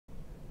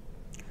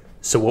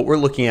So what we're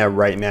looking at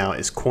right now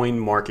is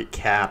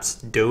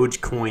CoinMarketCap's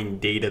Dogecoin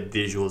data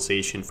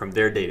visualization from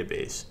their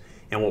database.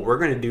 And what we're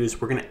going to do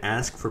is we're going to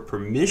ask for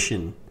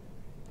permission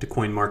to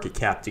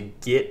CoinMarketCap to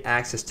get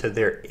access to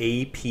their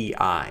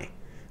API,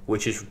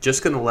 which is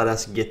just going to let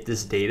us get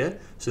this data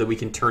so that we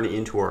can turn it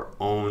into our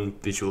own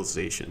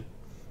visualization.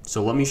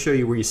 So let me show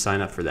you where you sign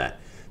up for that.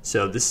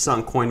 So this is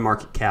on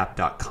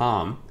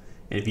CoinMarketCap.com,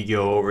 and if you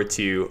go over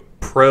to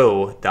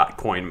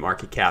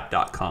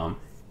pro.coinmarketcap.com,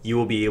 you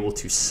will be able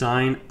to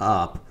sign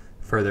up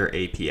for their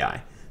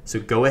API. So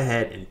go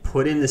ahead and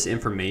put in this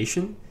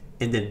information,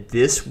 and then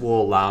this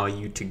will allow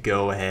you to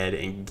go ahead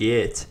and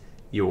get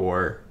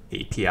your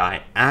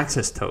API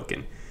access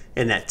token.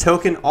 And that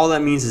token, all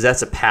that means is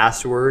that's a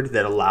password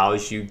that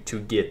allows you to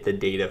get the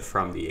data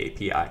from the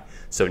API.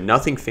 So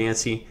nothing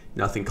fancy,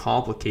 nothing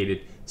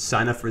complicated.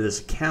 Sign up for this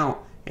account,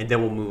 and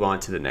then we'll move on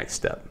to the next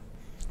step.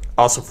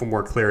 Also, for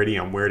more clarity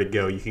on where to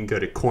go, you can go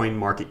to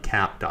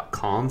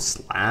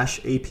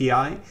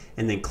coinmarketcap.com/API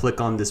and then click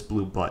on this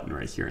blue button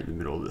right here in the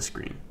middle of the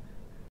screen.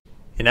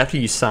 And after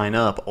you sign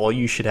up, all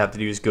you should have to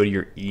do is go to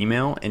your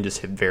email and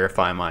just hit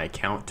verify my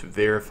account to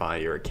verify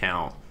your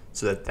account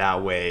so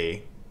that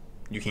way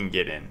you can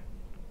get in.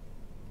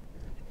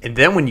 And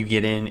then when you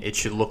get in, it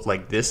should look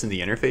like this in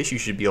the interface. You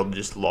should be able to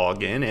just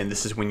log in, and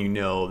this is when you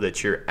know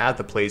that you're at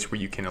the place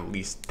where you can at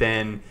least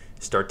then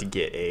start to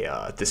get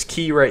this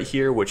key right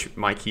here, which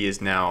my key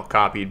is now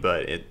copied,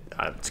 but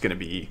it's going to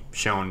be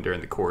shown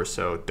during the course,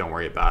 so don't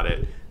worry about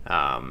it.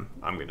 I'm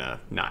going to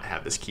not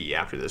have this key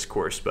after this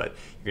course, but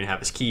you're going to have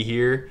this key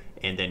here,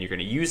 and then you're going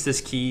to use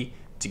this key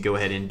to go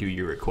ahead and do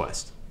your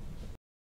request.